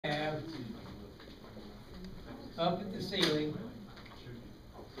up at the ceiling.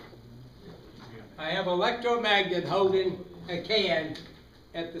 I have an electromagnet holding a can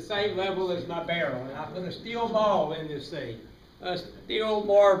at the same level as my barrel, and I put a steel ball in this thing, a steel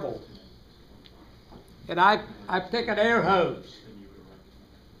marble. And I pick an air hose,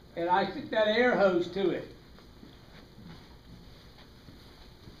 and I stick that air hose to it.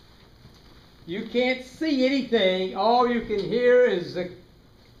 You can't see anything. All you can hear is the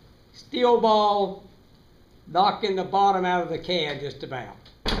steel ball knocking the bottom out of the can just about,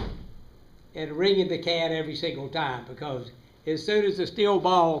 and ringing the can every single time, because as soon as the steel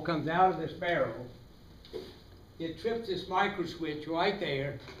ball comes out of this barrel, it trips this micro switch right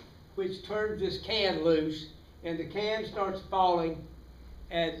there, which turns this can loose, and the can starts falling,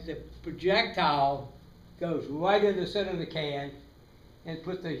 and the projectile goes right in the center of the can and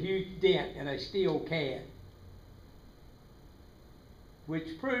puts a huge dent in a steel can,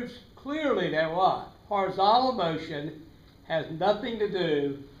 which proves clearly that what? Horizontal motion has nothing to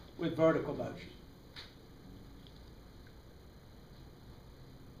do with vertical motion.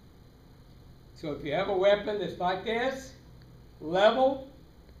 So if you have a weapon that's like this, level,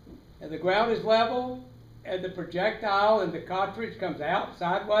 and the ground is level, and the projectile and the cartridge comes out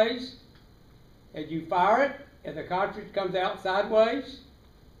sideways, and you fire it, and the cartridge comes out sideways,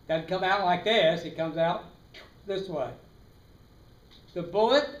 doesn't come out like this, it comes out this way. The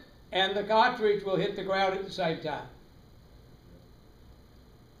bullet and the cartridge will hit the ground at the same time.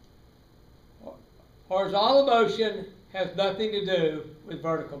 Horizontal motion has nothing to do with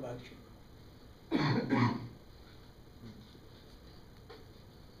vertical motion.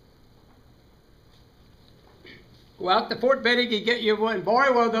 Go out to Fort Benning and get you one,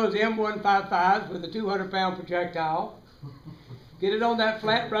 borrow one of those M155s with a 200-pound projectile. Get it on that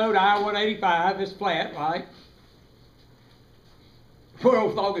flat road, I-185. It's flat, right?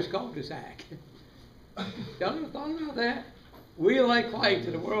 World's longest cul-de-sac. Y'all ever thought about that? We lay claim to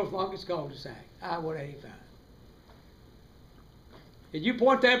the world's longest cul-de-sac, I-185. And you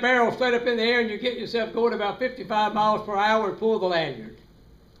point that barrel straight up in the air and you get yourself going about 55 miles per hour and pull the lanyard.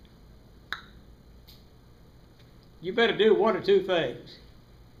 You better do one or two things.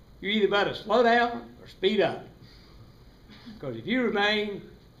 You either better slow down or speed up. Because if you remain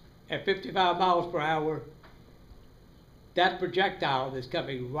at 55 miles per hour, that projectile is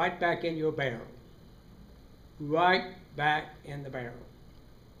coming right back in your barrel. Right back in the barrel.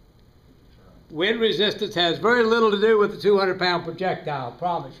 Wind resistance has very little to do with the 200-pound projectile, I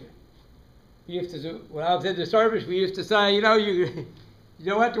promise you. We used to, when I was in the service, we used to say, you know, you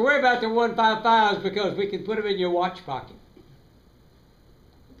don't have to worry about the 155s because we can put them in your watch pocket.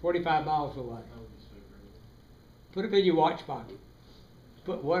 45 miles away. Put them in your watch pocket.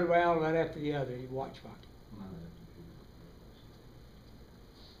 Put one round right after the other in your watch pocket.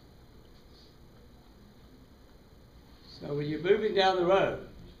 So when you're moving down the road,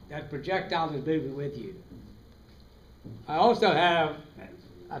 that projectile is moving with you. I also have,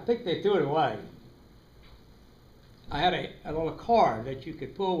 I think they threw it away. I had a little car that you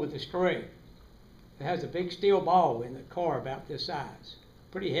could pull with a string. It has a big steel ball in the car about this size.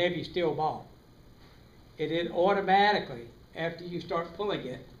 Pretty heavy steel ball. And it automatically, after you start pulling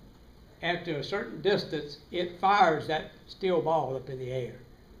it, after a certain distance, it fires that steel ball up in the air.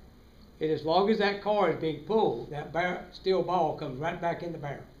 And as long as that car is being pulled, that steel ball comes right back in the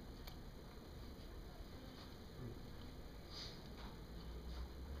barrel.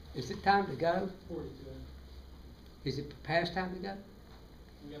 Is it time to go? 42. Is it past time to go?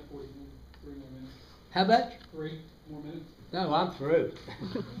 We got 43 more minutes. How much? 3 more minutes. No, I'm through.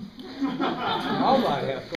 All right,